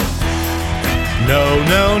No,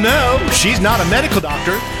 no, no. She's not a medical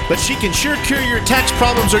doctor, but she can sure cure your tax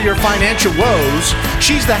problems or your financial woes.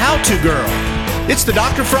 She's the how-to girl. It's the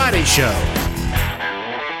Dr. Friday Show.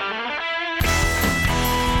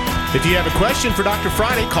 If you have a question for Dr.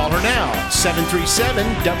 Friday, call her now,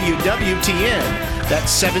 737-WWTN.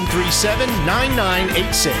 That's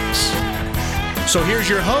 737-9986. So here's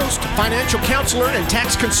your host, financial counselor and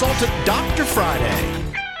tax consultant, Dr. Friday.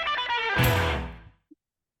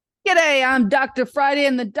 G'day, I'm Dr. Friday,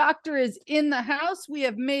 and the doctor is in the house. We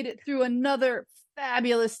have made it through another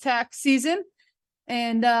fabulous tax season,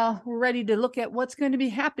 and we're ready to look at what's going to be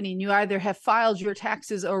happening. You either have filed your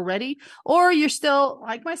taxes already, or you're still,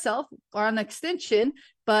 like myself, on extension,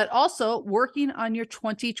 but also working on your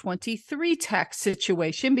 2023 tax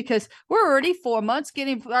situation, because we're already 4 months,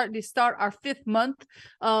 getting ready to start our fifth month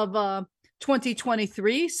of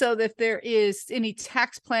 2023. So if there is any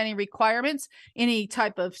tax planning requirements, any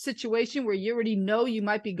type of situation where you already know you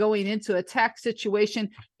might be going into a tax situation,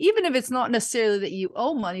 even if it's not necessarily that you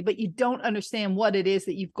owe money, but you don't understand what it is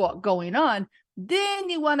that you've got going on, then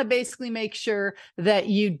you want to basically make sure that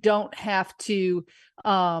you don't have to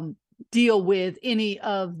deal with any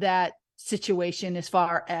of that situation as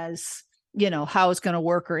far as, you know, how it's going to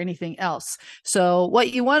work or anything else. So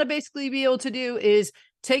what you want to basically be able to do is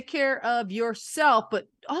take care of yourself, but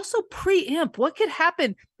also preempt what could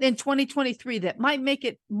happen in 2023 that might make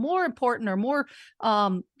it more important, or more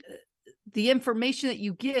the information that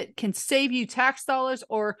you get can save you tax dollars,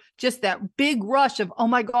 or just that big rush of, oh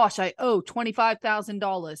my gosh, I owe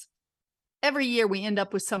 $25,000. Every year we end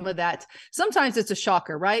up with some of that. Sometimes it's a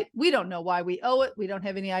shocker, right? We don't know why we owe it. We don't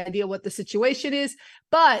have any idea what the situation is.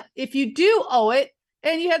 But if you do owe it,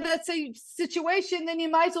 and you have that same situation, then you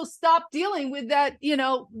might as well stop dealing with that, you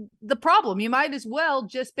know, the problem. You might as well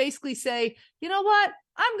just basically say, you know what,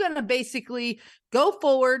 I'm going to basically go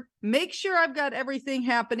forward, make sure I've got everything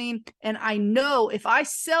happening. And I know if I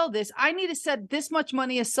sell this, I need to set this much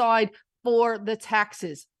money aside for the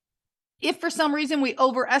taxes. If for some reason we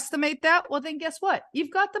overestimate that, well, then guess what?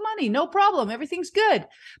 You've got the money, no problem. Everything's good.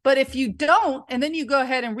 But if you don't, and then you go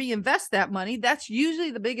ahead and reinvest that money, that's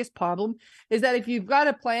usually the biggest problem, is that if you've got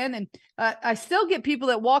a plan, and I still get people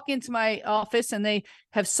that walk into my office and they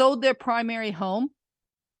have sold their primary home,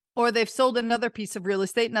 or they've sold another piece of real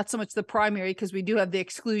estate, not so much the primary, because we do have the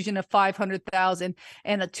exclusion of 500,000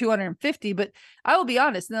 and a 250. But I will be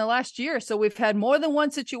honest, in the last year, so we've had more than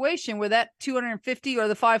one situation where that 250 or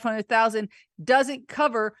the 500,000 doesn't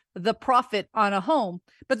cover the profit on a home.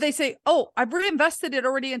 But they say, oh, I've reinvested it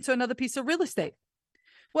already into another piece of real estate.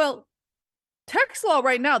 Well, tax law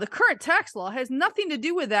right now, the current tax law has nothing to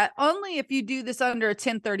do with that, only if you do this under a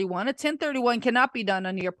 1031. A 1031 cannot be done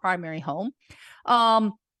under your primary home.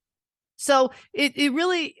 So it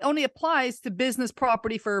really only applies to business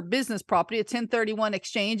property for business property. A 1031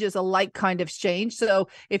 exchange is a like kind of exchange. So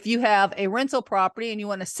if you have a rental property and you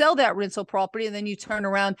want to sell that rental property, and then you turn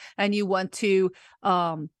around and you want to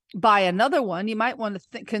buy another one, you might want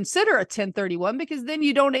to consider a 1031, because then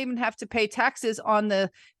you don't even have to pay taxes on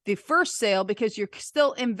the first sale, because you're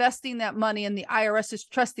still investing that money, and the IRS is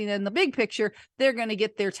trusting in the big picture. They're going to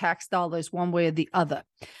get their tax dollars one way or the other.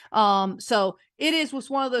 So it was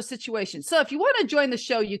one of those situations. So if you want to join the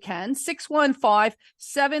show, you can.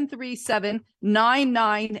 615-737-9986,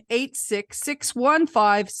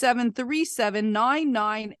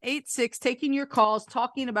 615-737-9986, taking your calls,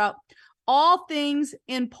 talking about all things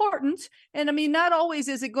important. And I mean, not always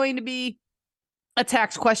is it going to be a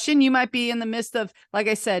tax question. You might be in the midst of, like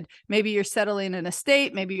I said, maybe you're settling an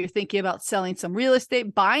estate. Maybe you're thinking about selling some real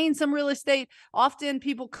estate, buying some real estate. Often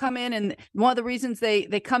people come in, and one of the reasons they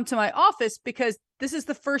come to my office, because this is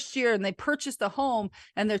the first year and they purchased a home,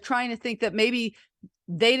 and they're trying to think that maybe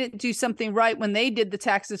they didn't do something right when they did the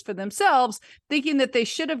taxes for themselves, thinking that they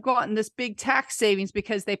should have gotten this big tax savings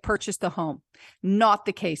because they purchased a home. Not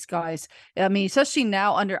the case, guys. I mean, especially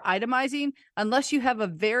now under itemizing, unless you have a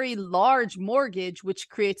very large mortgage, which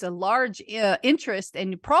creates a large interest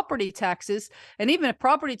and property taxes. And even if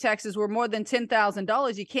property taxes were more than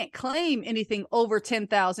 $10,000, you can't claim anything over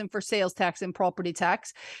 $10,000 for sales tax and property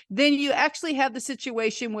tax. Then you actually have the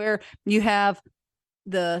situation where you have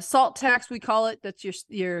the SALT tax, we call it. That's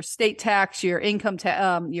your state tax, your income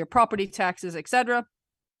tax, your property taxes, etc.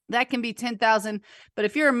 that can be 10,000. But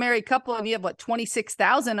if you're a married couple and you have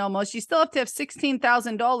 26,000 almost, you still have to have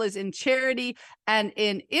 $16,000 in charity and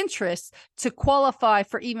in interest to qualify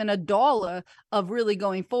for even $1 of really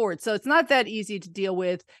going forward. So it's not that easy to deal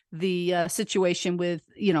with the situation with,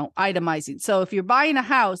 itemizing. So if you're buying a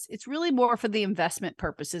house, it's really more for the investment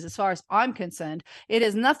purposes. As far as I'm concerned, it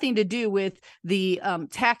has nothing to do with the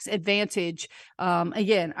tax advantage.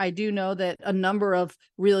 Again, I do know that a number of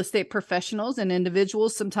real estate professionals and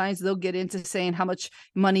individuals, sometimes they'll get into saying how much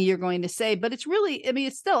money you're going to save, but it's really,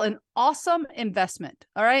 it's still an awesome investment.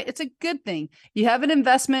 All right. It's a good thing. You have an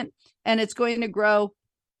investment and it's going to grow.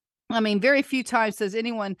 Very few times does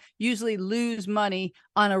anyone usually lose money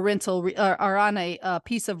on a rental or on a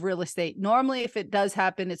piece of real estate. Normally, if it does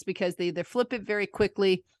happen, it's because they either flip it very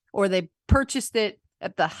quickly or they purchased it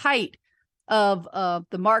at the height of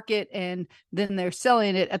the market and then they're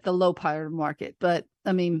selling it at the low part of the market. But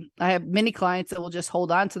I have many clients that will just hold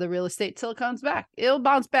on to the real estate till it comes back. It'll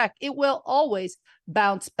bounce back. It will always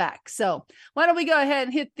bounce back. So why don't we go ahead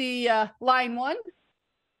and hit the line one?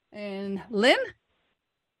 And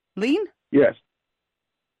Lean? Yes.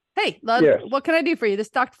 Hey, yes. What can I do for you? This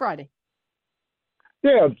is Dr. Friday.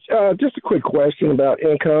 Yeah, just a quick question about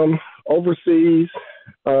income overseas.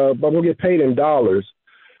 But we'll get paid in dollars,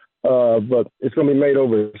 but it's going to be made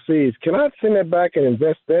overseas. Can I send that back and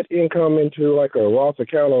invest that income into like a Roth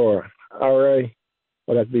account or IRA?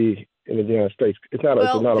 Or that be in the United States? It's not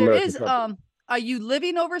American. Are you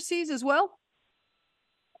living overseas as well?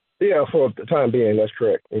 Yeah, for the time being, that's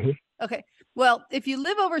correct. Mm-hmm. Okay. Well, if you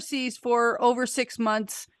live overseas for over 6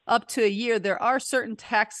 months up to a year, there are certain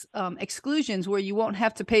tax exclusions where you won't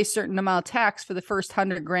have to pay a certain amount of tax for the first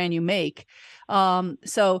 $100,000 you make.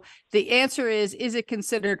 So the answer is it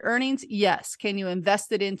considered earnings? Yes. Can you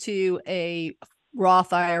invest it into a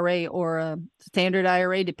Roth IRA or a standard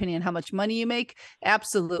IRA, depending on how much money you make?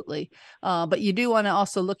 Absolutely. But you do want to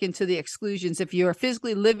also look into the exclusions. If you're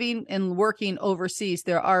physically living and working overseas,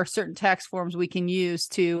 there are certain tax forms we can use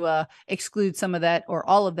to exclude some of that or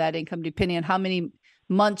all of that income, depending on how many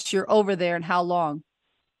months you're over there and how long.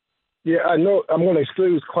 Yeah, I know I'm going to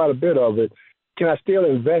exclude quite a bit of it. Can I still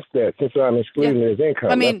invest that since I'm excluding his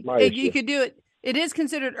income? You could do it. It is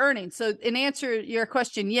considered earnings. So in answer to your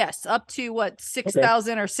question, yes, up to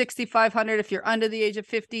 6,000 or 6,500 if you're under the age of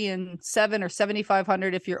 50 and 7 or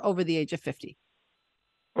 7,500 if you're over the age of 50.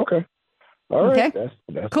 Okay. All right. Okay.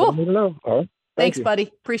 That's cool. What I need to know. All right. Thanks,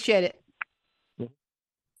 buddy. Appreciate it.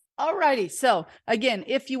 All righty. So again,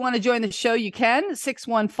 if you want to join the show, you can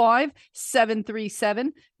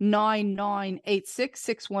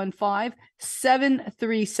 615-737-9986,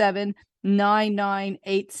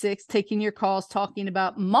 615-737-9986, taking your calls, talking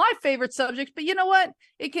about my favorite subjects. But you know what?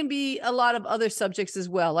 It can be a lot of other subjects as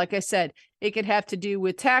well. Like I said, it could have to do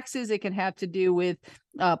with taxes. It can have to do with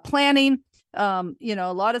planning. A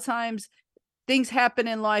lot of times things happen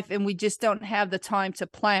in life and we just don't have the time to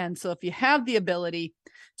plan. So if you have the ability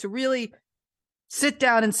to really sit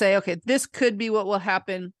down and say, okay, this could be what will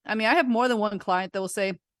happen. I have more than one client that will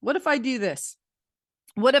say, what if I do this?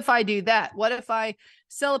 What if I do that? What if I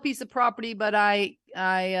sell a piece of property, but I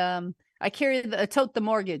tote the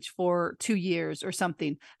mortgage for 2 years or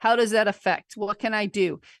something? How does that affect? What can I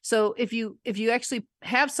do? So if you actually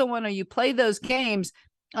have someone or you play those games,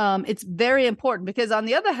 it's very important, because on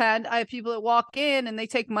the other hand, I have people that walk in and they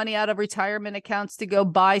take money out of retirement accounts to go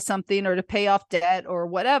buy something or to pay off debt or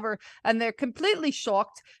whatever. And they're completely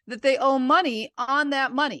shocked that they owe money on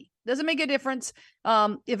that money. Doesn't make a difference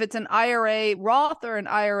if it's an IRA Roth or an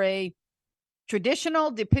IRA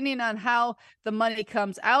traditional, depending on how the money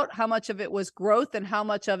comes out, how much of it was growth and how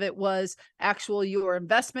much of it was actual your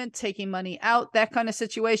investment, taking money out, that kind of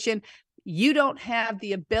situation. You don't have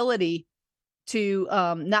the ability to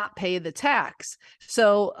not pay the tax.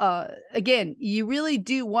 So again, you really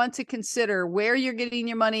do want to consider where you're getting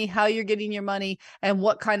your money, how you're getting your money, and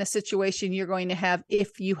what kind of situation you're going to have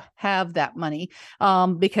if you have that money.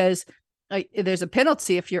 Because there's a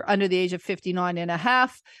penalty if you're under the age of 59 and a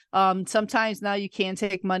half. Sometimes now you can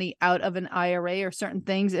take money out of an IRA or certain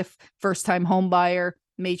things if first-time home buyer,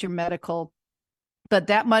 major medical. But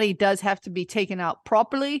that money does have to be taken out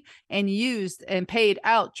properly and used and paid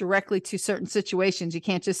out directly to certain situations. You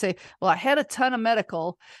can't just say, well, I had a ton of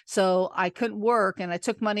medical, so I couldn't work and I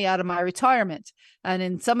took money out of my retirement. And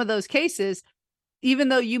in some of those cases, even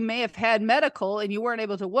though you may have had medical and you weren't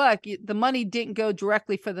able to work, the money didn't go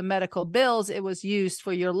directly for the medical bills. It was used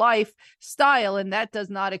for your lifestyle, and that does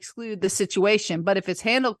not exclude the situation. But if it's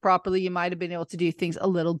handled properly, you might have been able to do things a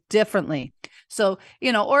little differently. So,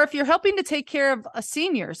 or if you're helping to take care of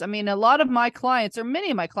seniors, a lot of my clients, or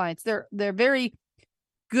many of my clients, they're very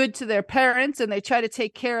good to their parents and they try to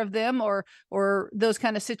take care of them or those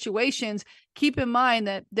kind of situations, keep in mind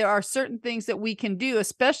that there are certain things that we can do,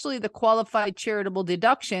 especially the qualified charitable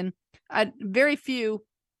deduction. Very few,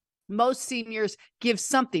 most seniors give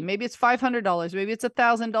something. Maybe it's $500, maybe it's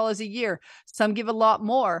 $1,000 a year. Some give a lot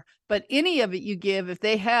more, but any of it you give, if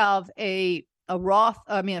they have if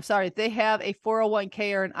they have a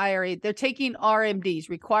 401k or an IRA, they're taking RMDs,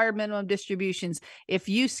 required minimum distributions. If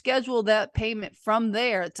you schedule that payment from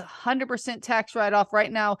there, it's 100% tax write-off right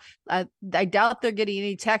now. I doubt they're getting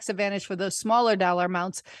any tax advantage for those smaller dollar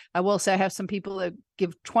amounts. I will say I have some people that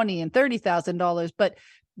give $20,000 and $30,000, but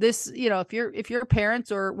this, if your parents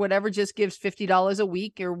or whatever just gives $50 a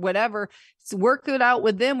week or whatever, work it out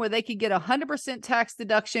with them where they could get 100% tax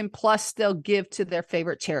deduction plus they'll give to their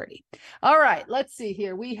favorite charity. All right, let's see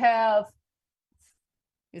here. We have,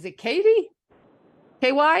 is it Katie?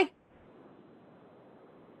 KY?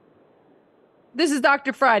 This is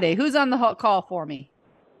Dr. Friday. Who's on the call for me?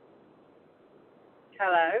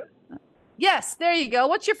 Hello. Yes, there you go.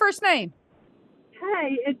 What's your first name?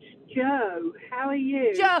 Hey, it's Joe. How are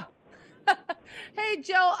you? Joe. Hey,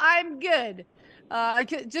 Joe, I'm good. I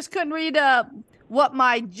just couldn't read what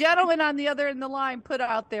my gentleman on the other end of the line put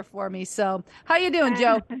out there for me. So how you doing,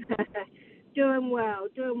 Joe? Doing well.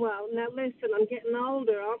 Now, listen, I'm getting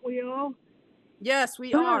older, aren't we all? Yes,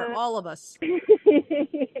 we are, all of us.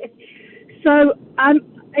 So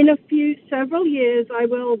in several years, I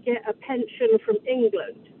will get a pension from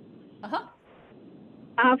England. Uh-huh.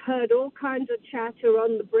 I've heard all kinds of chatter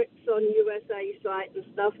on the Brits on USA site and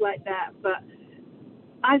stuff like that, but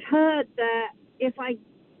I've heard that if I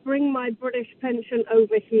bring my British pension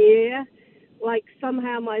over here, like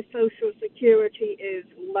somehow my Social Security is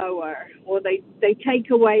lower, or they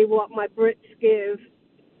take away what my Brits give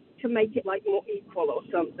to make it like more equal or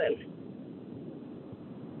something.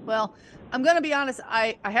 Well, I'm going to be honest.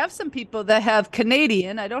 I have some people that have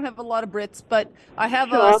Canadian. I don't have a lot of Brits, but I have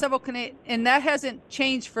several Canadian, and that hasn't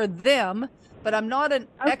changed for them, but I'm not an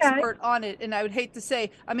expert on it. And I would hate to say,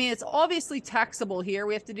 I mean, it's obviously taxable here.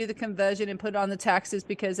 We have to do the conversion and put on the taxes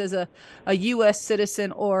because as a U.S.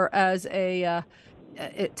 citizen or as a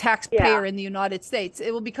taxpayer in the United States,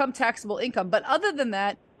 it will become taxable income. But other than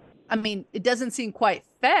that, I mean, it doesn't seem quite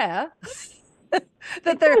fair.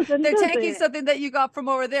 that they're taking something that you got from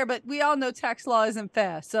over there, but we all know tax law isn't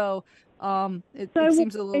fair. So it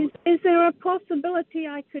seems a little. Is there a possibility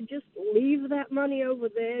I could just leave that money over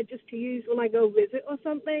there just to use when I go visit or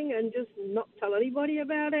something, and just not tell anybody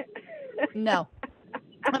about it? No,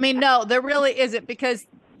 I mean, no, there really isn't, because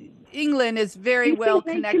England is very well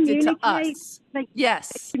connected to us.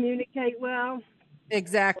 Yes, they communicate well.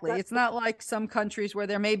 Exactly. It's not like some countries where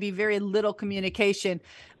there may be very little communication.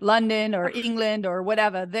 London or England or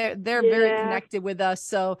whatever, they're very connected with us.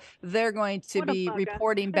 So they're going to be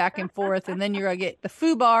reporting back and forth, and then you're going to get the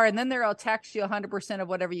FUBAR, and then they'll tax you 100% of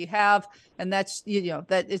whatever you have. And that's,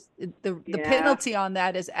 that is the penalty on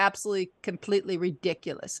that is absolutely completely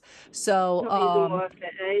ridiculous. So, not even worth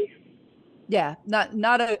it, eh? Yeah, not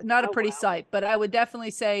a pretty sight, but I would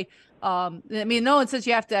definitely say, I mean, no one says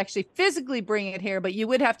you have to actually physically bring it here, but you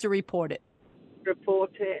would have to report it.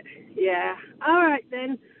 Yeah. All right,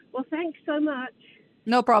 then. Well, thanks so much.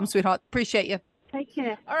 No problem, sweetheart. Appreciate you. Take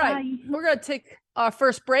care. All right. Bye. We're going to take our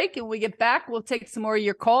first break, and when we get back, we'll take some more of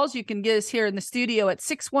your calls. You can get us here in the studio at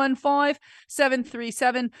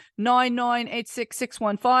 615-737-9986,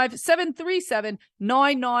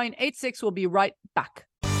 615-737-9986. We'll be right back.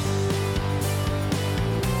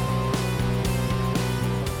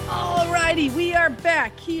 Alrighty, we are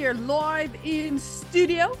back here live in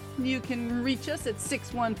studio. You can reach us at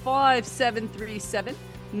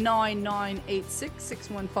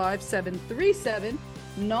 615-737-9986,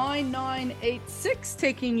 615-737-9986,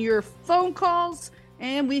 taking your phone calls.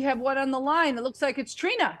 And we have one on the line. It looks like it's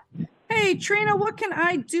Trina. Hey, Trina, what can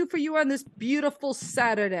I do for you on this beautiful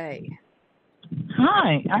Saturday?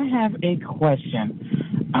 Hi, I have a question.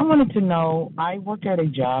 I wanted to know, I work at a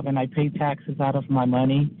job and I pay taxes out of my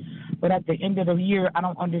money, but at the end of the year, I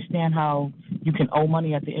don't understand how you can owe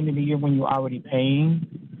money at the end of the year when you're already paying.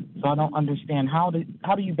 So I don't understand, how do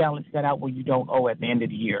you balance that out where you don't owe at the end of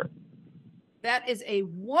the year? That is a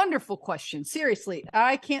wonderful question. Seriously,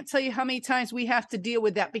 I can't tell you how many times we have to deal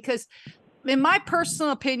with that, because in my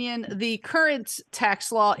personal opinion, the current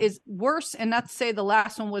tax law is worse. And not to say the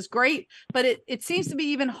last one was great, but it seems to be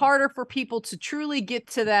even harder for people to truly get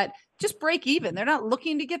to that, just break even. They're not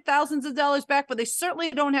looking to get thousands of dollars back, but they certainly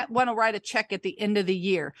don't want to write a check at the end of the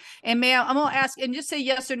year. And ma'am, I'm going to ask, and just say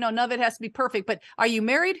yes or no. None of it has to be perfect, but are you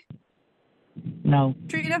married? No.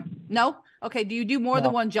 Trina? No? Okay. Do you do more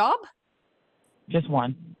than one job? Just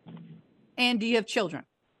one. And do you have children?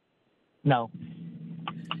 No.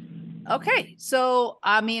 Okay. So,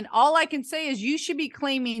 I mean, all I can say is you should be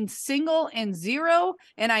claiming single and zero.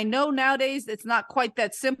 And I know nowadays it's not quite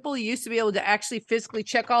that simple. You used to be able to actually physically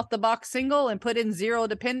check off the box single and put in zero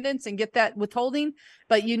dependents and get that withholding.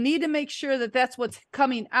 But you need to make sure that that's what's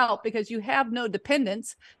coming out, because you have no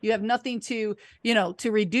dependents. You have nothing to,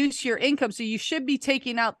 to reduce your income. So you should be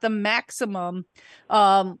taking out the maximum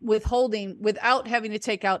withholding without having to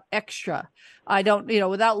take out extra. I don't,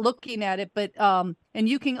 without looking at it, but, and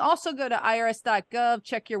you can also go to irs.gov,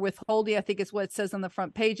 check your withholding. I think it's what it says on the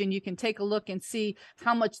front page, and you can take a look and see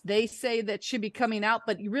how much they say that should be coming out.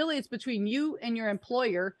 But really, it's between you and your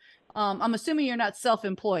employer. I'm assuming you're not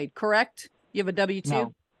self-employed, correct? You have a W-2?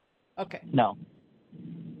 No. Okay. No.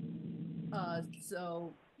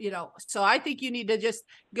 So I think you need to just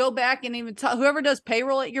go back and even whoever does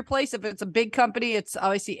payroll at your place. If it's a big company, it's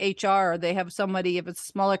obviously HR, or they have somebody. If it's a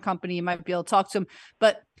smaller company, you might be able to talk to them,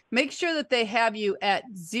 but make sure that they have you at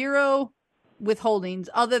zero withholdings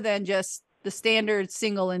other than just the standard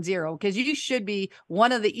single and zero, because you should be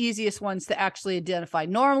one of the easiest ones to actually identify.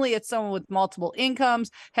 Normally it's someone with multiple incomes,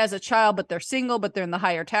 has a child, but they're single, but they're in the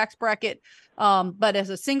higher tax bracket. But as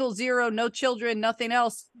a single zero, no children, nothing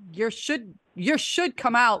else, you should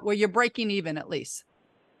come out where you're breaking even at least.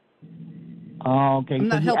 Okay. I'm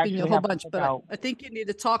not helping you a whole bunch, but out. I think you need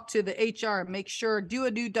to talk to the HR and make sure, do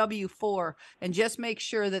a new W-4 and just make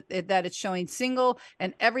sure that it's showing single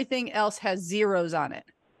and everything else has zeros on it.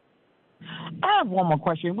 I have one more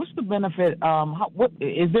question. What's the benefit? What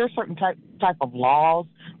is there a certain type of laws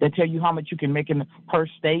that tell you how much you can make per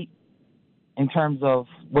state in terms of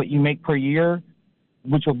what you make per year,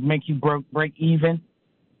 which will make you break even?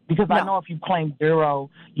 Because no. I know if you claim zero,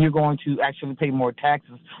 you're going to actually pay more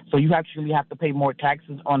taxes. So you actually have to pay more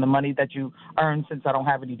taxes on the money that you earn, since I don't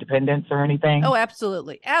have any dependents or anything. Oh,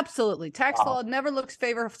 absolutely. Absolutely. Tax law never looks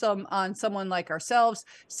favorable on someone like ourselves,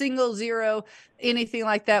 single, zero, anything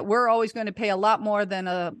like that. We're always going to pay a lot more than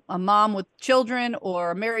a mom with children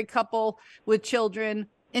or a married couple with children,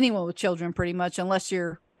 anyone with children pretty much, unless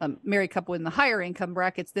you're a married couple in the higher income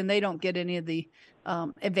brackets, then they don't get any of the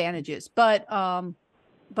advantages.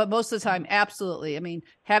 But most of the time, absolutely. I mean,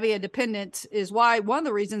 having a dependent is why one of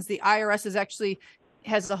the reasons the IRS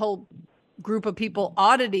has a whole group of people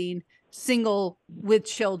auditing single with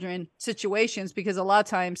children situations, because a lot of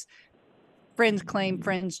times friends claim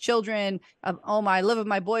friends' children. I live with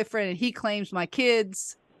my boyfriend and he claims my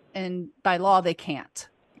kids, and by law they can't.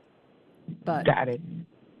 But got it.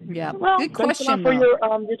 Yeah. Well, good question. Thanks for your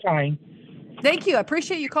time. Thank you. I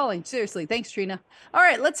appreciate you calling. Seriously. Thanks, Trina. All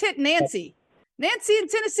right, let's hit Nancy. Nancy in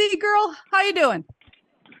Tennessee, girl. How you doing?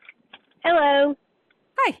 Hello.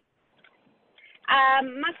 Hi.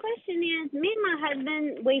 My question is, me and my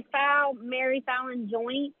husband, we married filing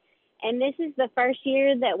joint, and this is the first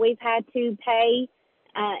year that we've had to pay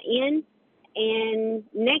in. And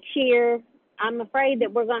next year, I'm afraid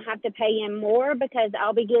that we're going to have to pay in more because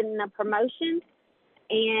I'll be getting a promotion.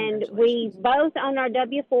 And we both, on our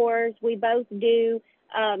W-4s, we both do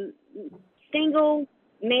single,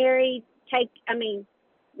 married, take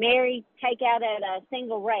out at a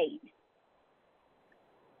single rate.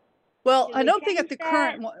 Well, I don't think at the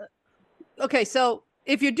current one. Okay, so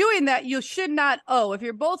if you're doing that, you should not owe. If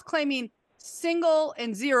you're both claiming single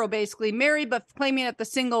and zero, basically married, but claiming at the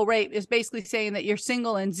single rate is basically saying that you're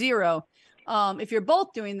single and zero. If you're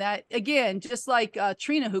both doing that, again, just like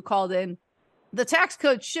Trina who called in, the tax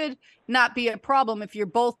code should not be a problem if you're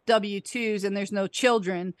both W-2s and there's no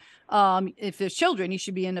children. If there's children, you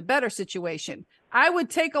should be in a better situation. I would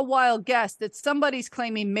take a wild guess that somebody's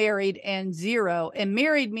claiming married and zero, and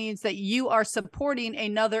married means that you are supporting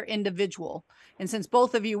another individual. And since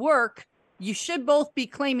both of you work, you should both be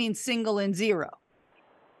claiming single and zero.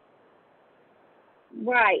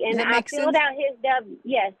 Right. And I filled out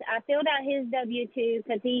his W-2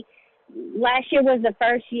 because last year was the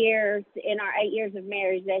first year in our 8 years of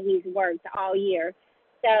marriage that he's worked all year.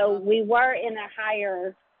 So we were in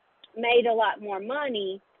made a lot more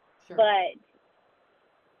money, sure. But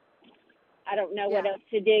I don't know what else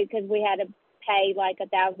to do because we had to pay like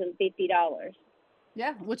 $1,050.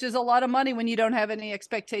 Yeah, which is a lot of money when you don't have any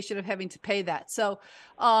expectation of having to pay that. So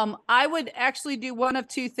I would actually do one of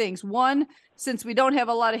two things. One, since we don't have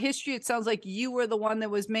a lot of history, it sounds like you were the one that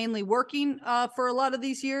was mainly working for a lot of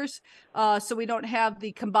these years. So we don't have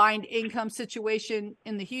the combined income situation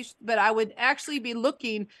in the Houston, but I would actually be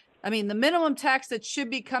looking. I mean, the minimum tax that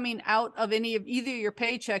should be coming out of either your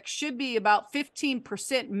paycheck should be about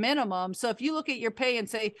 15% minimum. So if you look at your pay and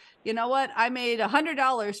say, you know what, I made $100,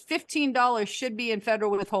 $15 should be in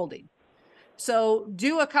federal withholding. So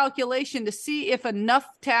do a calculation to see if enough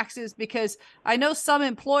taxes, because I know some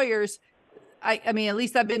employers I mean, at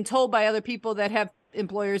least I've been told by other people that have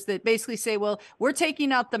employers that basically say, well, we're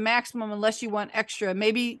taking out the maximum unless you want extra.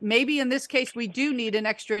 Maybe in this case, we do need an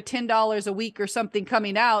extra $10 a week or something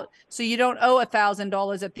coming out, so you don't owe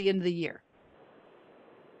 $1,000 at the end of the year.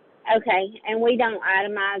 Okay, and we don't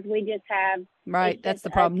itemize. We just have. Right, that's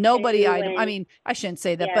the problem. Nobody I mean, I shouldn't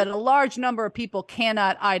say that, but a large number of people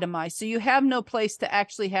cannot itemize. So you have no place to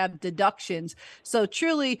actually have deductions. So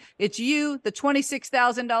truly, it's you, the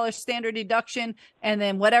 $26,000 standard deduction, and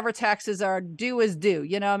then whatever taxes are due is due.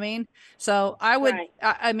 You know what I mean? So I would,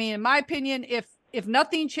 I mean, in my opinion, if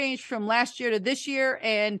nothing changed from last year to this year,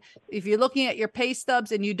 and if you're looking at your pay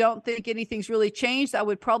stubs and you don't think anything's really changed, I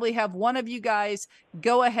would probably have one of you guys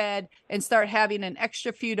go ahead and start having an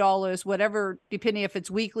extra few dollars, whatever, depending if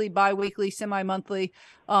it's weekly, bi-weekly, semi-monthly,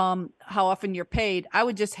 how often you're paid. I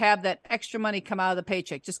would just have that extra money come out of the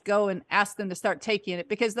paycheck. Just go and ask them to start taking it,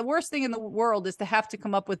 because the worst thing in the world is to have to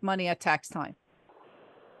come up with money at tax time.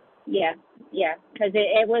 Yeah, because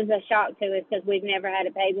it was a shock to us because we've never had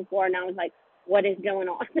to pay before, and I was like, what is going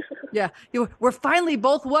on? Yeah, we're finally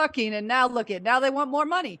both working, and now now they want more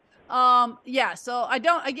money. Yeah, so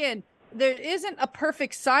again, there isn't a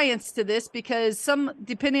perfect science to this, because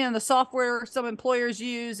depending on the software some employers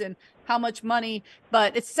use and how much money,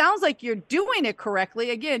 but it sounds like you're doing it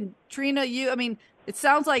correctly. Again, Trina, it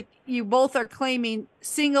sounds like you both are claiming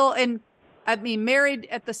single, and I mean, married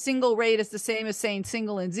at the single rate is the same as saying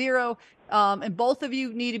single and zero. And both of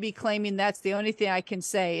you need to be claiming. That's the only thing I can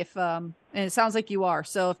say. And it sounds like you are.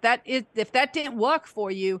 So if that didn't work for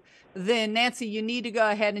you, then Nancy, you need to go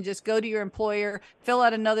ahead and just go to your employer, fill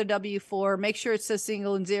out another W-4, make sure it says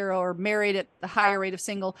single and zero or married at the higher rate of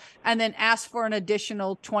single, and then ask for an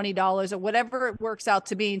additional $20 or whatever it works out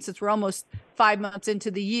to be. And since we're almost 5 months into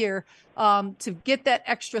the year, to get that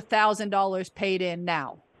extra $1,000 paid in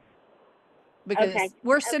now. Because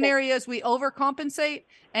worst scenarios, we overcompensate,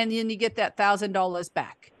 and then you get that $1,000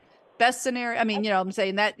 back. Best scenario, I mean, I'm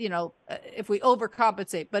saying that, if we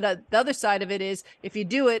overcompensate, but the other side of it is if you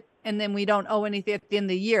do it and then we don't owe anything at the end of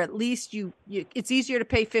the year, at least it's easier to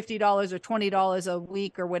pay $50 or $20 a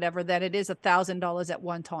week or whatever than it is $1,000 at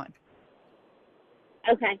one time.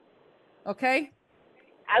 Okay.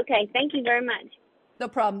 Thank you very much. No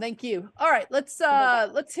problem. Thank you. All right, let's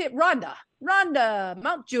hit Rhonda. Rhonda,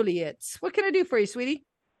 Mount Juliet. What can I do for you, sweetie?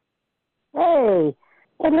 Hey,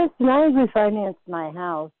 listen, I refinanced my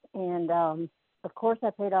house, and of course I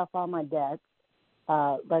paid off all my debts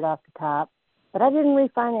right off the top, but I didn't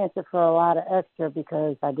refinance it for a lot of extra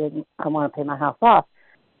because I want to pay my house off.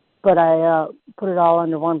 But I put it all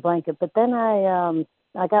under one blanket. But then I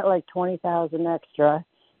got like $20,000 extra,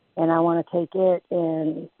 and I want to take it,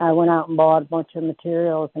 and I went out and bought a bunch of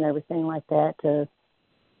materials and everything like that to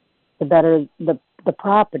better the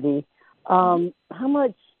property. How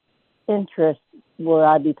much interest will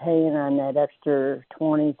I be paying on that extra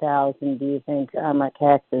 $20,000, do you think, on my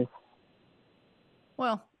taxes?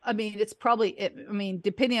 Well, I mean, it's probably,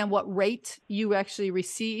 depending on what rate you actually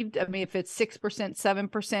received. I mean, if it's 6%,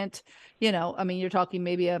 7%, you're talking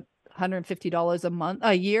maybe $150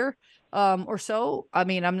 a year, or so. I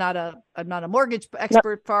mean, I'm not a mortgage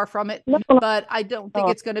expert, far from it, but I don't think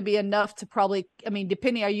it's going to be enough to probably,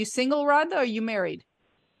 depending, are you single, Rhonda, or are you married?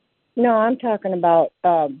 No, I'm talking about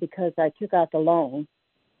because I took out the loan.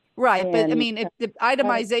 Right. But if the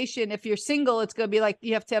itemization, if you're single, it's going to be like,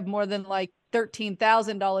 you have to have more than like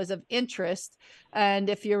 $13,000 of interest. And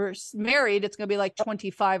if you're married, it's going to be like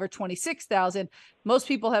 25 or 26,000. Most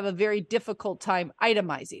people have a very difficult time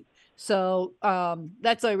itemizing. So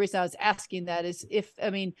that's the only reason I was asking that is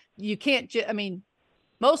you can't,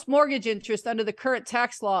 most mortgage interest under the current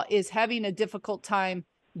tax law is having a difficult time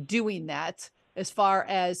doing that as far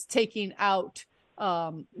as taking out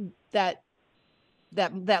that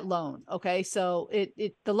loan. Okay. So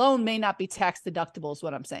the loan may not be tax deductible is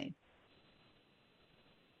what I'm saying.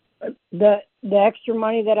 The extra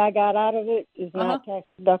money that I got out of it is not tax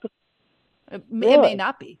deductible? It may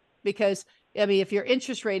not be, because if your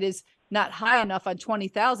interest rate is not high enough on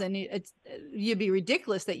 20,000, you'd be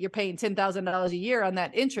ridiculous that you're paying $10,000 a year on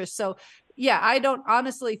that interest. So yeah, I don't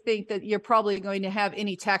honestly think that you're probably going to have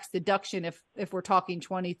any tax deduction if we're talking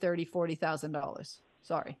 $20,000, $30,000, $40,000.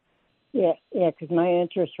 Sorry. Yeah, because my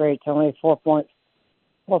interest rate's only 4.50.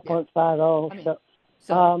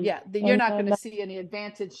 So you're not going to see any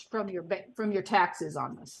advantage from your taxes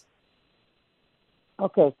on this.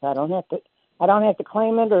 Okay, so I don't have to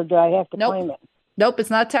claim it, or do I have to claim it? Nope, it's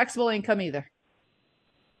not taxable income either.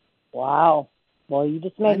 Wow. Well, you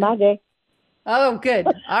just made my day. Oh, good.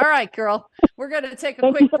 All right, girl. We're going to take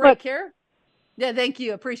a quick break here. Yeah, thank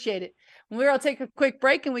you. Appreciate it. We'll take a quick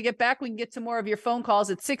break, and we get back. We can get to more of your phone calls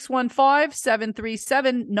at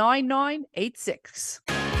 615-737-9986.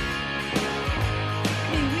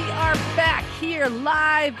 We are back here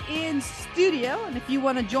live in studio. And if you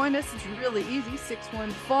want to join us, it's really easy.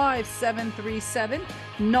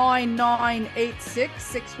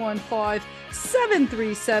 615-737-9986.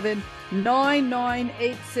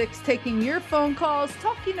 615-737-9986. Taking your phone calls,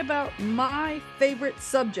 talking about my favorite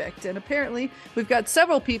subject. And apparently we've got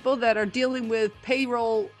several people that are dealing with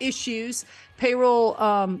payroll issues,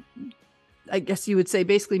 I guess you would say,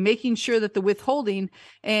 basically making sure that the withholding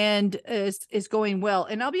is going well.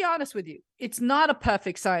 And I'll be honest with you, it's not a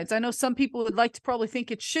perfect science. I know some people would like to probably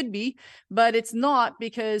think it should be, but it's not,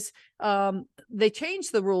 because they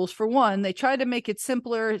changed the rules. For one, they tried to make it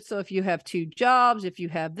simpler. So if you have 2 jobs, if you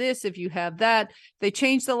have this, if you have that, they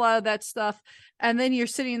changed a lot of that stuff. And then you're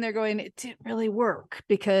sitting there going, it didn't really work,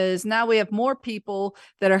 because now we have more people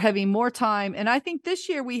that are having more time. And I think this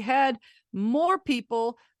year we had more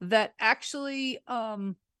people that actually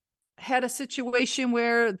had a situation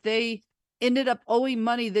where they ended up owing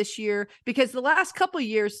money this year, because the last couple of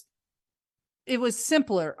years it was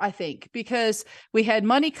simpler, I think, because we had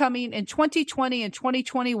money coming in 2020 and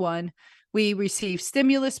 2021. We received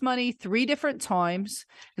stimulus money 3 different times.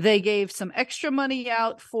 They gave some extra money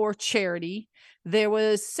out for charity. There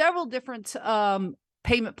was several different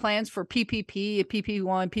payment plans for PPP,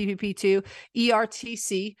 PP1, PPP2,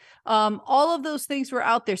 ERTC. All of those things were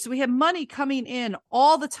out there. So we had money coming in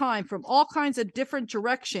all the time from all kinds of different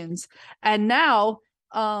directions. And now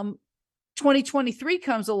 2023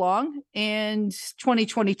 comes along, and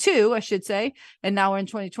 2022, I should say, and now we're in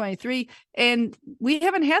 2023, and we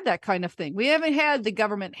haven't had that kind of thing. We haven't had the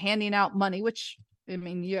government handing out money, which, I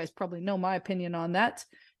mean, you guys probably know my opinion on that.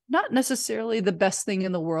 Not necessarily the best thing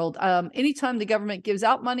in the world. Anytime the government gives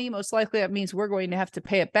out money, most likely that means we're going to have to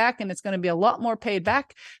pay it back, and it's going to be a lot more paid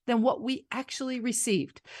back than what we actually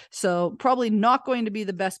received. So probably not going to be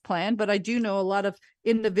the best plan, but I do know a lot of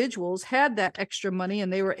individuals had that extra money,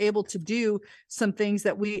 and they were able to do some things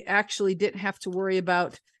that we actually didn't have to worry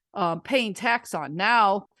about paying tax on.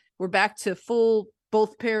 Now we're back to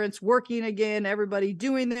both parents working again, everybody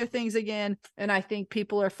doing their things again. And I think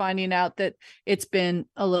people are finding out that it's been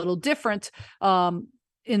a little different in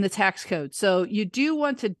the tax code. So you do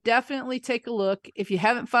want to definitely take a look. If you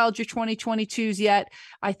haven't filed your 2022s yet,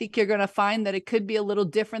 I think you're going to find that it could be a little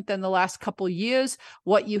different than the last couple of years,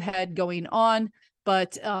 what you had going on.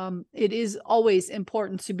 But it is always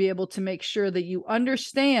important to be able to make sure that you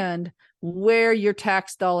understand where your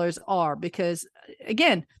tax dollars are, because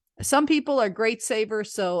again, some people are great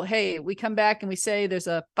savers. So, hey, we come back and we say there's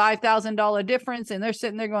a $5,000 difference, and they're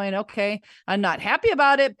sitting there going, okay, I'm not happy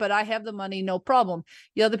about it, but I have the money, no problem.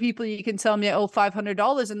 The other people, you can tell them you owe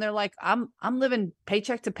 $500, and they're like, I'm living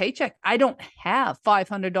paycheck to paycheck. I don't have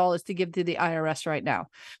 $500 to give to the IRS right now,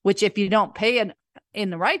 which if you don't pay it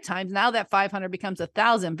in the right times, now that 500 becomes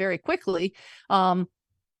 1,000 very quickly.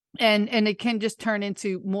 And it can just turn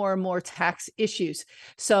into more and more tax issues.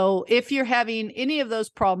 So if you're having any of those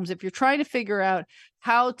problems, if you're trying to figure out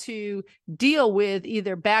how to deal with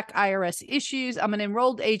either back IRS issues, I'm an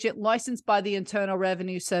enrolled agent licensed by the Internal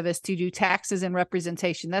Revenue Service to do taxes and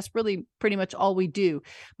representation. That's really pretty much all we do.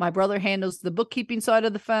 My brother handles the bookkeeping side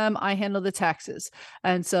of the firm. I handle the taxes.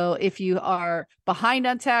 And so if you are behind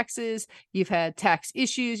on taxes, you've had tax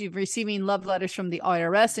issues, you're receiving love letters from the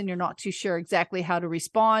IRS, and you're not too sure exactly how to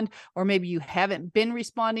respond, or maybe you haven't been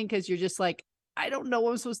responding because you're just like, I don't know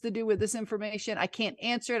what I'm supposed to do with this information. I can't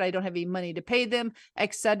answer it. I don't have any money to pay them,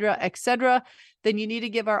 et cetera, then you need to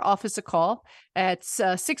give our office a call at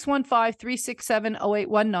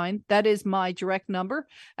 615-367-0819. That is my direct number,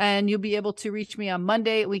 and you'll be able to reach me on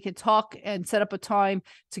Monday. We can talk and set up a time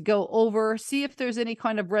to go over, see if there's any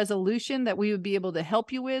kind of resolution that we would be able to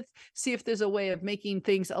help you with, see if there's a way of making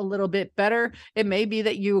things a little bit better. It may be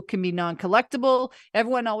that you can be non-collectible.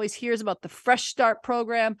 Everyone always hears about the Fresh Start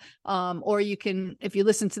program, or you can, if you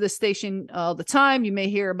listen to this station all the time, you may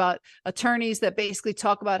hear about attorneys that basically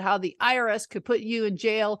talk about how the IRS could put you in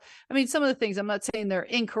jail. I mean, some of the things, I'm not saying they're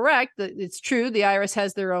incorrect. It's true. The IRS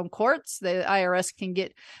has their own courts. The IRS can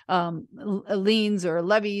get liens or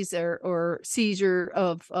levies or seizure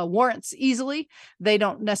of warrants easily. They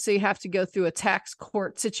don't necessarily have to go through a tax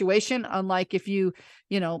court situation. Unlike if you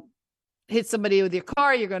hit somebody with your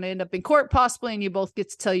car, you're going to end up in court possibly, and you both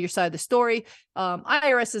get to tell your side of the story.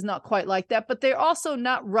 IRS is not quite like that, but they're also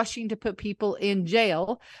not rushing to put people in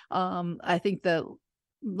jail. I think the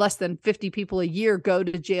less than 50 people a year go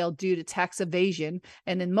to jail due to tax evasion.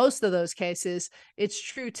 And in most of those cases, it's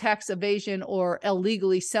true tax evasion or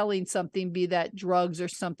illegally selling something, be that drugs or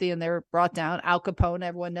something, and they're brought down. Al Capone,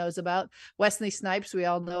 everyone knows about. Wesley Snipes, we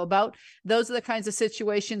all know about. Those are the kinds of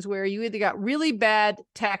situations where you either got really bad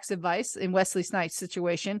tax advice, in Wesley Snipes'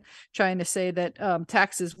 situation, trying to say that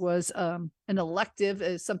taxes was an elective,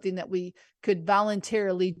 is something that we could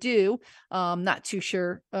voluntarily do. Not too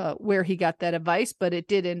sure where he got that advice, but it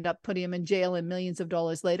did end up putting him in jail and millions of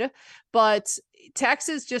dollars later. But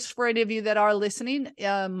taxes, just for any of you that are listening,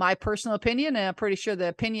 my personal opinion, and I'm pretty sure the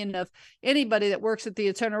opinion of anybody that works at the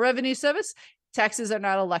Internal Revenue Service, taxes are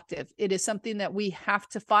not elective. It is something that we have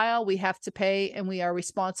to file, we have to pay, and we are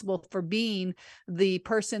responsible for being the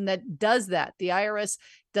person that does that. The IRS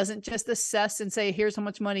doesn't just assess and say, here's how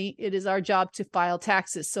much money. It is our job to file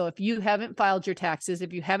taxes. So if you haven't filed your taxes,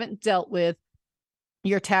 if you haven't dealt with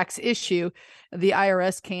your tax issue, the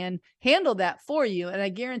IRS can handle that for you. And I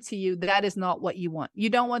guarantee you that is not what you want. You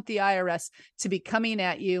don't want the IRS to be coming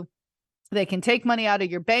at you. They can take money out of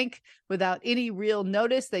your bank without any real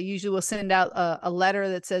notice. They usually will send out a letter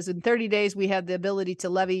that says in 30 days, we have the ability to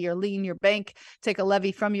levy your lien, your bank, take a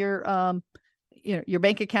levy from your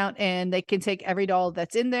bank account, and they can take every dollar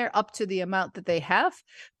that's in there up to the amount that they have.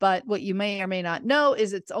 But what you may or may not know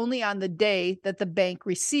is it's only on the day that the bank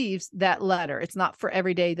receives that letter. It's not for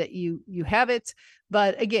every day that you have it.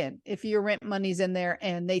 But again, if your rent money's in there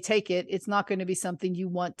and they take it, it's not going to be something you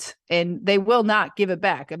want, and they will not give it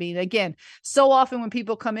back. I mean, again, so often when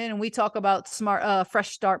people come in and we talk about smart,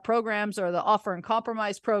 fresh start programs or the offer and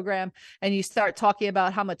compromise program, and you start talking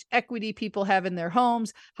about how much equity people have in their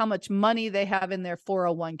homes, how much money they have in their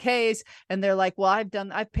 401ks, and they're like, well,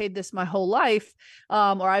 I've paid this my whole life,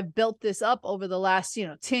 or I've built this up over the last,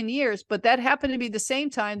 10 years, but that happened to be the same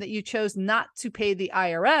time that you chose not to pay the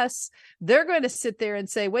IRS. They're going to sit there and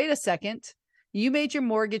say, wait a second, you made your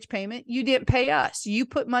mortgage payment, you didn't pay us. You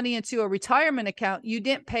put money into a retirement account, you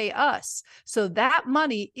didn't pay us. So that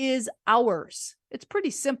money is ours. It's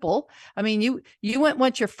pretty simple. I mean, you wouldn't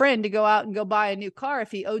want your friend to go out and go buy a new car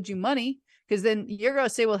if he owed you money, because then you're going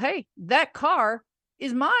to say, well, hey, that car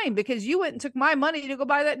is mine because you went and took my money to go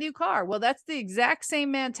buy that new car. Well, that's the exact same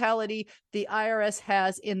mentality the IRS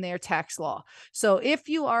has in their tax law. So if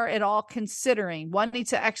you are at all considering wanting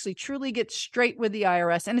to actually truly get straight with the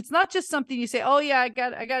IRS, and it's not just something you say, oh yeah, I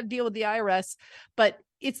got to deal with the IRS, but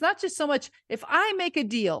it's not just so much if I make a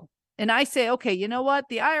deal and I say, okay, you know what?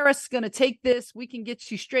 The IRS is going to take this. We can get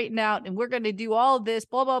you straightened out and we're going to do all of this,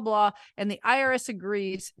 blah, blah, blah. And the IRS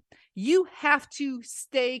agrees. You have to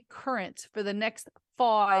stay current for the next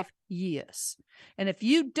 5 years. And if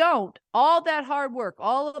you don't, all that hard work,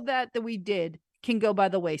 all of that we did can go by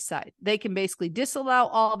the wayside. They can basically disallow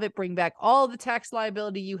all of it, bring back all of the tax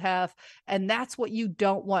liability you have. And that's what you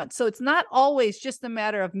don't want. So it's not always just a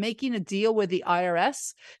matter of making a deal with the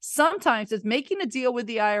IRS. Sometimes it's making a deal with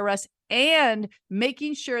the IRS and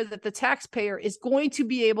making sure that the taxpayer is going to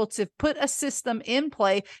be able to put a system in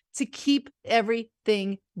play to keep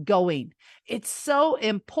everything going. It's so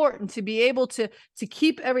important to be able to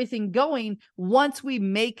keep everything going once we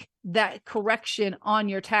make that correction on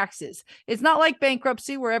your taxes. It's not like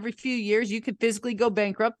bankruptcy where every few years you could physically go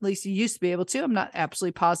bankrupt. At least you used to be able to. I'm not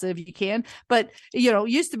absolutely positive you can, but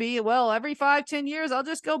used to be, well, every 5-10 years, I'll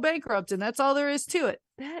just go bankrupt and that's all there is to it.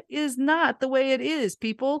 That is not the way it is,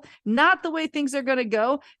 people. Not the way things are going to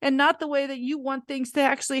go, and not the way that you want things to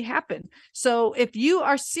actually happen. So if you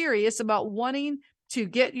are serious about wanting to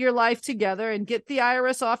get your life together and get the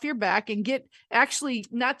IRS off your back and get actually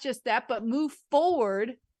not just that, but move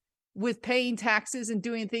forward with paying taxes and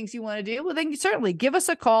doing things you want to do, well, then you certainly give us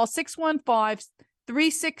a call,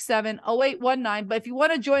 615-367-0819. But if you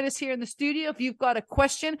want to join us here in the studio, if you've got a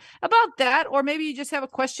question about that, or maybe you just have a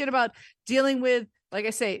question about dealing with, like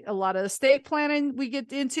I say, a lot of estate planning we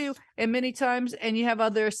get into, and many times, and you have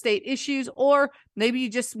other estate issues, or maybe you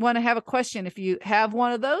just want to have a question. If you have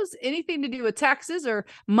one of those, anything to do with taxes or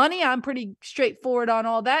money, I'm pretty straightforward on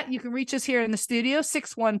all that. You can reach us here in the studio,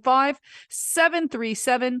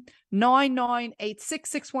 615-737-9986,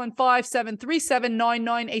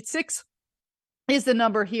 615-737-9986. is the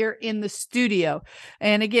number here in the studio.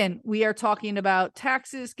 And again, we are talking about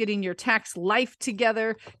taxes, getting your tax life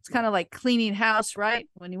together. It's kind of like cleaning house, right?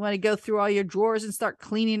 When you want to go through all your drawers and start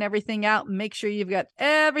cleaning everything out and make sure you've got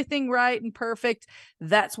everything right and perfect.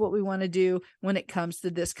 That's what we want to do when it comes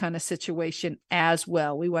to this kind of situation as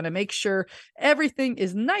well. We want to make sure everything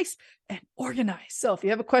is nice and organized. So if you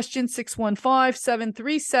have a question,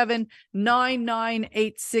 615-737-9986,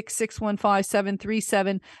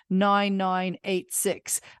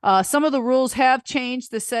 615-737-9986. Some of the rules have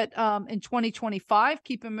changed the set in 2025.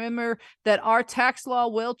 Keep in remember that our tax law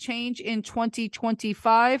will change in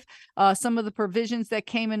 2025. Some of the provisions that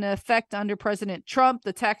came into effect under President Trump,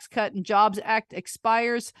 the Tax Cut and Jobs Act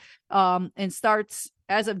expires and starts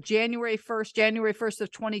as of January 1st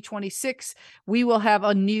of 2026, we will have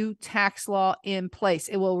a new tax law in place.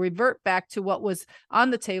 It will revert back to what was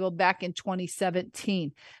on the table back in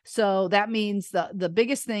 2017. So that means the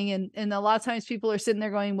biggest thing, and a lot of times people are sitting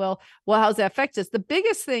there going, well, how's that affect us? The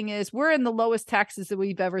biggest thing is we're in the lowest taxes that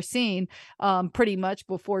we've ever seen, pretty much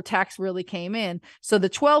before tax really came in. So the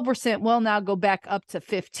 12% will now go back up to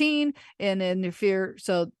 15. And then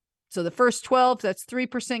so the first 12, that's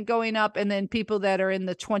 3% going up. And then people that are in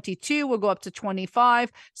the 22 will go up to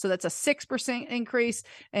 25. So that's a 6% increase,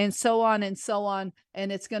 and so on and so on.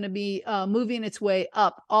 And it's going to be moving its way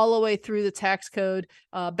up all the way through the tax code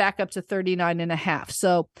back up to 39.5.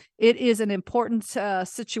 So it is an important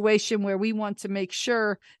situation where we want to make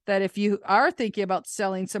sure that if you are thinking about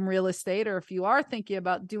selling some real estate, or if you are thinking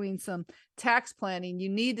about doing some tax planning, you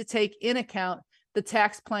need to take in account the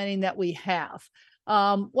tax planning that we have.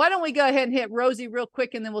 Why don't we go ahead and hit Rosie real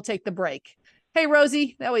quick, and then we'll take the break. Hey,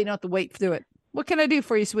 Rosie, that way you don't have to wait through it. What can I do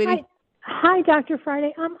for you, sweetie? Hi, Dr.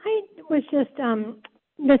 Friday. I was just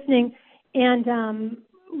listening, and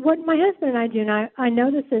what my husband and I do, and I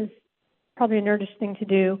know this is probably a nerdish thing to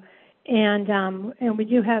do, and we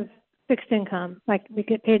do have fixed income, like we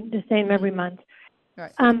get paid the same every month.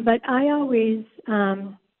 Right. But I always,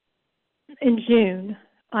 in June,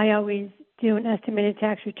 I always do an estimated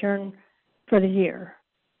tax return for the year.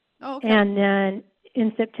 Oh, okay. And then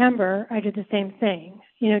in September, I do the same thing,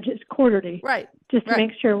 just quarterly. Right. Just to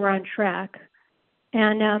make sure we're on track.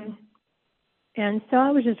 And so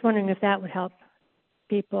I was just wondering if that would help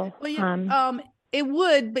people. Well, it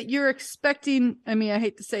would, but you're expecting, I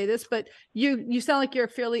hate to say this, but you sound like you're a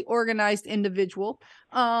fairly organized individual.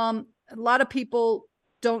 A lot of people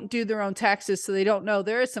don't do their own taxes, so they don't know.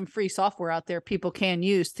 There is some free software out there people can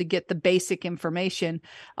use to get the basic information.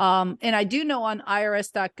 And I do know on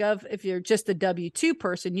irs.gov, if you're just a W-2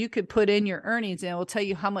 person, you could put in your earnings and it will tell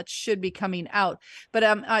you how much should be coming out.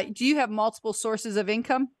 But do you have multiple sources of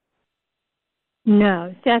income?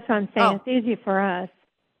 No, that's what I'm saying. It's easy for us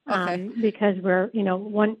because we're,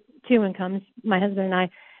 two incomes, my husband and I,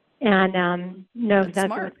 and that's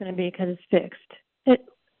what it's going to be because it's fixed.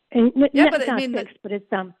 It's not fixed, but it's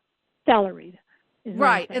salaried.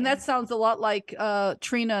 Right. And that sounds a lot like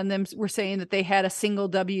Trina and them were saying that they had a single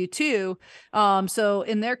W-2. So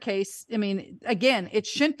in their case, again, it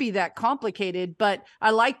shouldn't be that complicated, but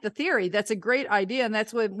I like the theory. That's a great idea. And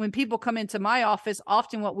that's when people come into my office,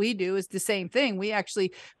 often what we do is the same thing. We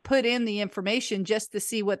actually put in the information just to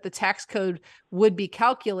see what the tax code would be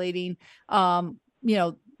calculating,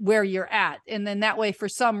 where you're at. And then that way, for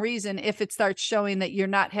some reason, if it starts showing that you're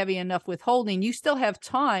not heavy enough withholding, you still have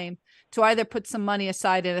time to either put some money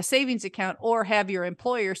aside in a savings account or have your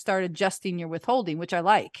employer start adjusting your withholding, which I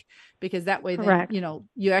like, because that way, then,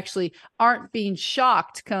 you actually aren't being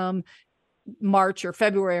shocked come March or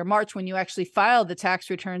February or March when you actually file the tax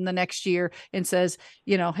return the next year and says,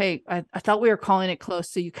 hey, I thought we were calling it close.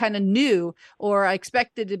 So you kind of knew, or I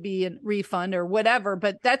expected to be a refund or whatever,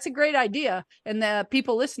 but that's a great idea. And the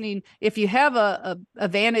people listening, if you have a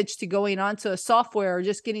advantage to going onto a software or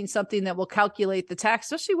just getting something that will calculate the tax,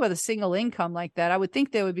 especially with a single income like that, I would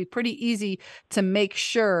think that would be pretty easy to make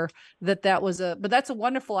sure that was but that's a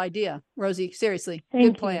wonderful idea, Rosie. Seriously.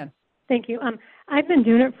 Good plan. Thank you. I've been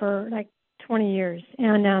doing it for like 20 years.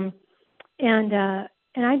 And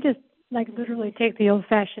I just literally take the old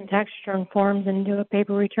fashioned tax return forms and do a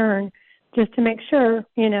paper return just to make sure,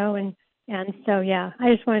 and so,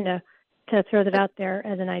 I just wanted to throw that out there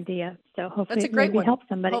as an idea. So hopefully that's a great one. Help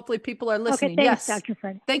somebody. Hopefully people are listening. Okay, thanks, yes. Dr.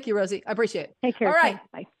 Fred. Thank you, Rosie. I appreciate it. Take care. All right.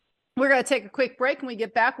 Thanks. Bye. We're going to take a quick break. When we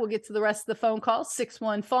get back, we'll get to the rest of the phone calls.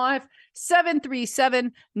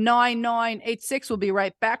 615-737-9986. We'll be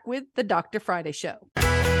right back with the Dr. Friday Show.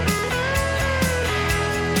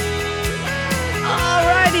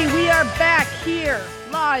 Alrighty, we are back here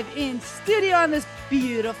live in studio on this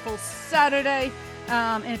beautiful Saturday.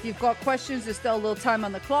 And if you've got questions, there's still a little time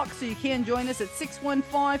on the clock, so you can join us at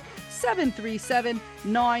 615-737-9986,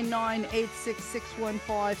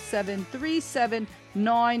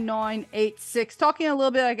 615-737-9986. Talking a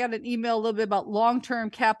little bit, I got an email a little bit about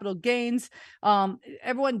long-term capital gains.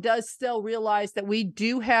 Everyone does still realize that we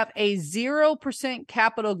do have a 0%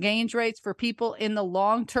 capital gains rates for people in the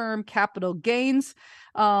long-term capital gains.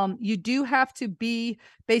 You do have to be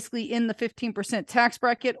basically in the 15% tax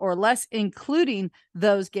bracket or less, including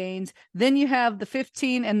those gains. Then you have the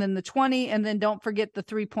 15 and then the 20, and then don't forget the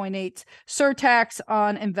 3.8 surtax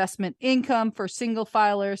on investment income. For single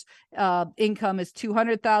filers, income is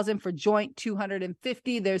 200,000, for joint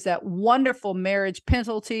 250. There's that wonderful marriage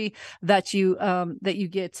penalty that you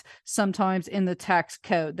get sometimes in the tax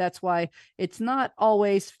code. That's why it's not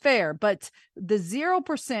always fair. But the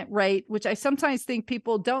 0% rate, which I sometimes think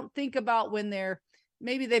people don't think about when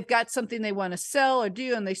maybe they've got something they want to sell or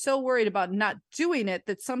do, and they're so worried about not doing it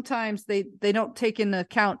that sometimes they don't take into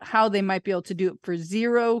account how they might be able to do it for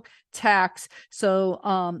zero tax.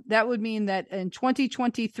 So that would mean that in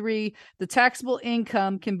 2023, the taxable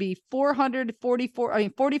income can be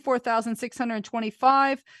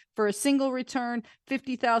 $44,625 for a single return,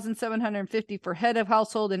 $50,750 for head of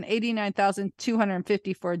household, and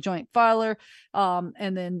 $89,250 for a joint filer.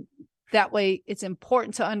 And then that way, it's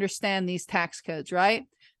important to understand these tax codes, right?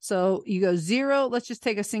 So you go zero. Let's just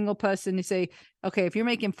take a single person. You say, okay, if you're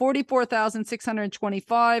making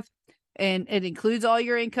 $44,625 and it includes all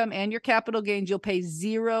your income and your capital gains, you'll pay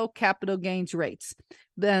zero capital gains rates.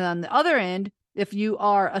 Then on the other end, if you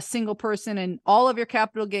are a single person and all of your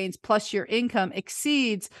capital gains plus your income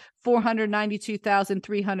exceeds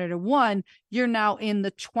 $492,301, you're now in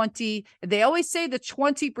the 20. They always say the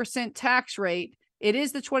 20% tax rate. It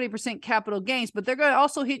is the 20% capital gains, but they're going to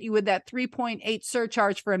also hit you with that 3.8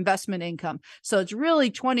 surcharge for investment income. So it's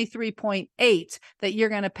really 23.8 that you're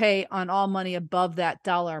going to pay on all money above that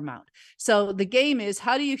dollar amount. So the game is,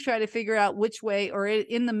 how do you try to figure out which way or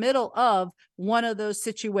in the middle of one of those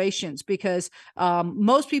situations? Because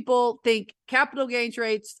most people think capital gains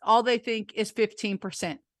rates, all they think is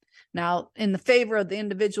 15%. Now, in the favor of the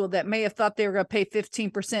individual that may have thought they were going to pay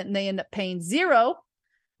 15% and they end up paying zero,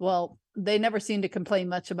 well, they never seem to complain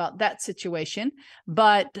much about that situation.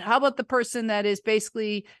 But how about the person that is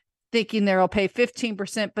basically thinking they'll pay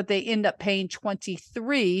 15%, but they end up paying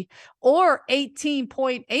 23 or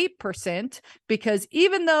 18.8%? Because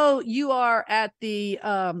even though you are at the,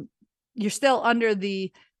 you're still under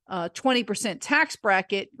the 20% tax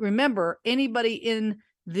bracket, remember, anybody in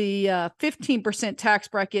the 15% tax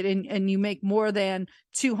bracket and you make more than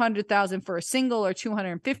 200,000 for a single or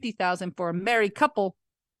 250,000 for a married couple,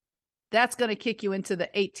 that's going to kick you into the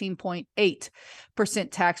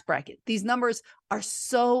 18.8% tax bracket. These numbers are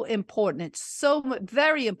so important. It's so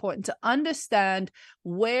very important to understand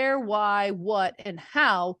where, why, what, and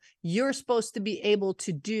how you're supposed to be able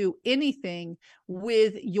to do anything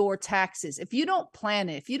with your taxes. If you don't plan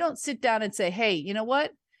it, if you don't sit down and say, hey, you know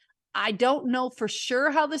what? I don't know for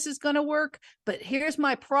sure how this is going to work, but here's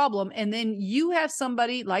my problem. And then you have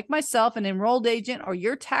somebody like myself, an enrolled agent, or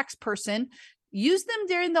your tax person. Use them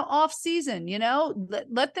during the off season,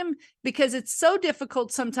 let them, because it's so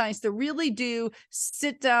difficult sometimes to really do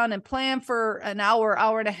sit down and plan for an hour,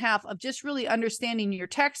 hour and a half of just really understanding your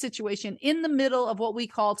tax situation in the middle of what we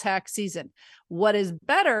call tax season. What is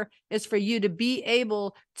better is for you to be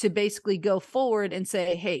able to basically go forward and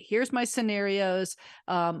say, hey, here's my scenarios.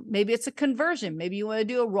 Maybe it's a conversion. Maybe you want to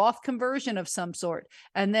do a Roth conversion of some sort.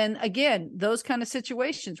 And then again, those kind of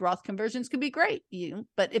situations, Roth conversions can be great.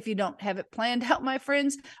 But if you don't have it planned out, my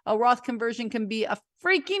friends, a Roth conversion can be a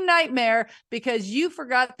freaking nightmare because you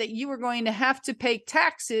forgot that you were going to have to pay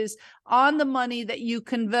taxes on the money that you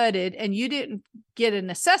converted and you didn't get an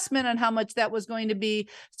assessment on how much that was going to be.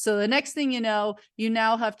 So the next thing you know, you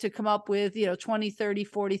now have to come up with, 20, 30,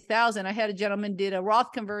 40,000. I had a gentleman did a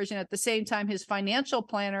Roth conversion at the same time his financial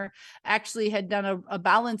planner actually had done a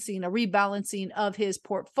rebalancing of his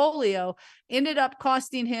portfolio, ended up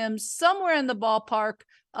costing him somewhere in the ballpark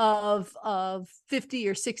of $50,000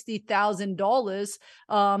 or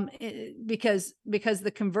 $60,000 because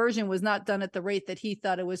the conversion was not done at the rate that he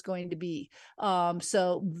thought it was going to be.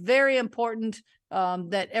 So very important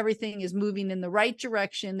that everything is moving in the right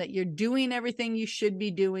direction, that you're doing everything you should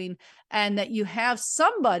be doing, and that you have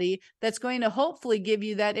somebody that's going to hopefully give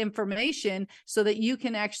you that information so that you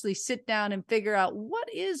can actually sit down and figure out,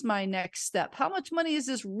 what is my next step? How much money is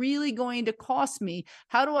this really going to cost me?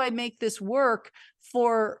 How do I make this work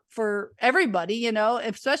for everybody,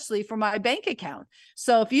 especially for my bank account?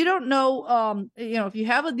 So if you don't know, if you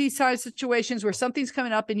have these kind of situations where something's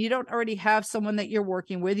coming up and you don't already have someone that you're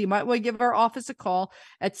working with, you might want to give our office a call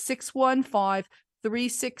at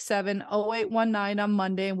 615-367-0819 on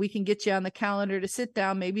Monday, and we can get you on the calendar to sit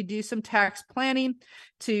down, maybe do some tax planning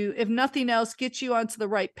to, if nothing else, get you onto the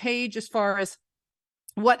right page as far as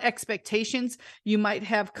what expectations you might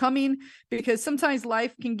have coming, because sometimes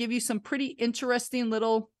life can give you some pretty interesting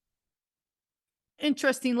little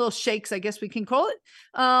interesting little shakes, I guess we can call it.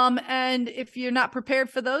 And if you're not prepared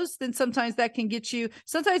for those, then sometimes that can get you,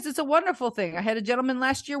 sometimes it's a wonderful thing. I had a gentleman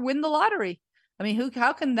last year win the lottery. I mean,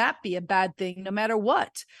 how can that be a bad thing no matter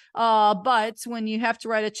what? But when you have to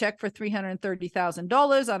write a check for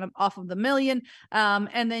 $330,000 off of the million,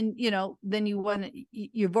 and then, then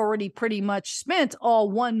you've already pretty much spent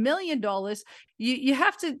all $1 million, you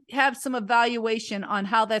have to have some evaluation on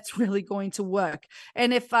how that's really going to work.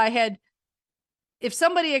 And if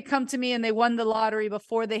somebody had come to me and they won the lottery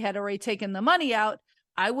before they had already taken the money out,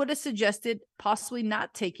 I would have suggested possibly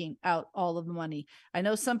not taking out all of the money. I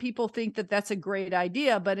know some people think that that's a great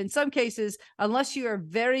idea, but in some cases, unless you are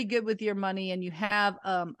very good with your money and you have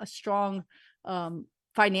a strong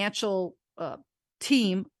financial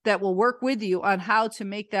team that will work with you on how to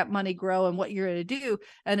make that money grow and what you're going to do,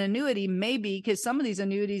 an annuity maybe, because some of these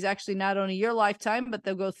annuities actually not only your lifetime, but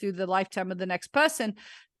they'll go through the lifetime of the next person.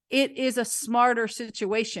 It is a smarter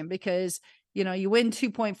situation because you win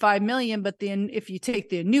 2.5 million, but then if you take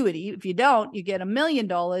the annuity, if you don't, you get $1 million.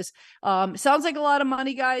 Sounds like a lot of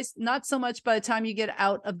money, guys. Not so much by the time you get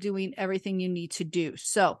out of doing everything you need to do.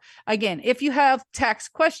 So again, if you have tax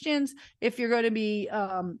questions, if you're going to be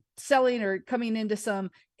selling or coming into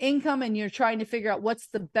some income and you're trying to figure out what's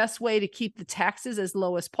the best way to keep the taxes as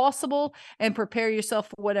low as possible and prepare yourself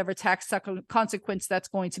for whatever tax consequence that's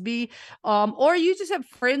going to be, or you just have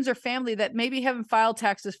friends or family that maybe haven't filed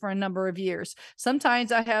taxes for a number of years.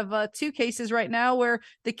 Sometimes I have 2 cases right now where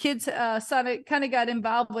the kids kind of got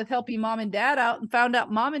involved with helping mom and dad out and found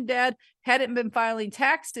out mom and dad hadn't been filing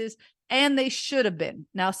taxes, and they should have been.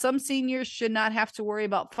 Now, some seniors should not have to worry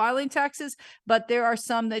about filing taxes, but there are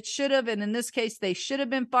some that should have. And in this case, they should have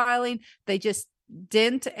been filing. They just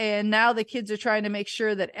didn't. And now the kids are trying to make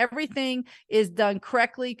sure that everything is done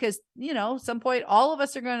correctly because, some point, all of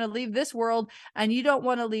us are going to leave this world and you don't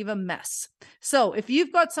want to leave a mess. So if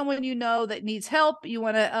you've got someone that needs help, you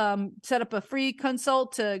want to set up a free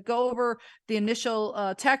consult to go over the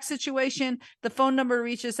initial tax situation, the phone number to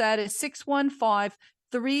reach us at is 615-367-0819,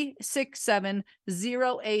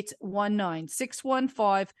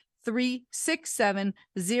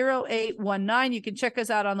 615-367-0819. You can check us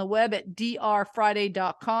out on the web at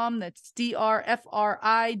drfriday.com. That's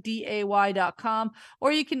drfriday.com.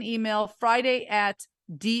 Or you can email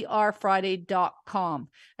friday@drfriday.com.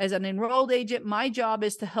 As an enrolled agent, my job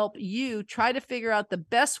is to help you try to figure out the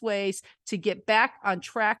best ways to get back on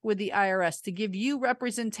track with the IRS, to give you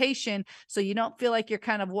representation so you don't feel like you're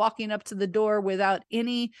kind of walking up to the door without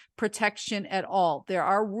any protection at all. There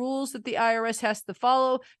are rules that the IRS has to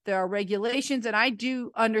follow. There are regulations. And I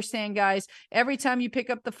do understand, guys, every time you pick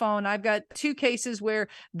up the phone, I've got 2 cases where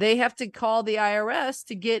they have to call the IRS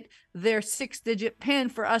to get their 6-digit PIN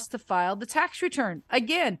for us to file the tax return.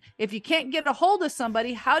 Again, if you can't get a hold of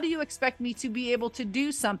somebody, how do you expect me to be able to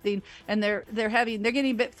do something? And they're getting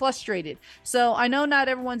a bit frustrated. So I know not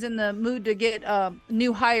everyone's in the mood to get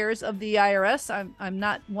new hires of the IRS. I'm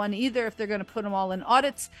not one either if they're going to put them all in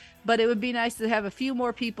audits, but it would be nice to have a few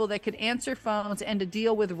more people that could answer phones and to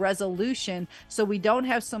deal with resolution so we don't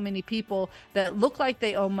have so many people that look like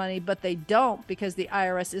they owe money, but they don't because the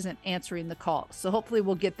IRS isn't answering the call. So hopefully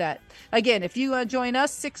we'll get that. Again, if you want to join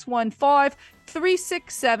us,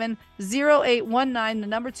 615-367-0819, the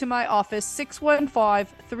number to my office,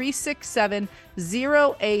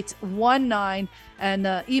 615-367-0819,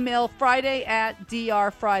 and email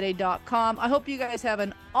friday@drfriday.com. I hope you guys have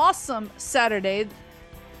an awesome Saturday.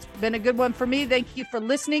 It's been a good one for me. Thank you for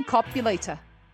listening. Call you later.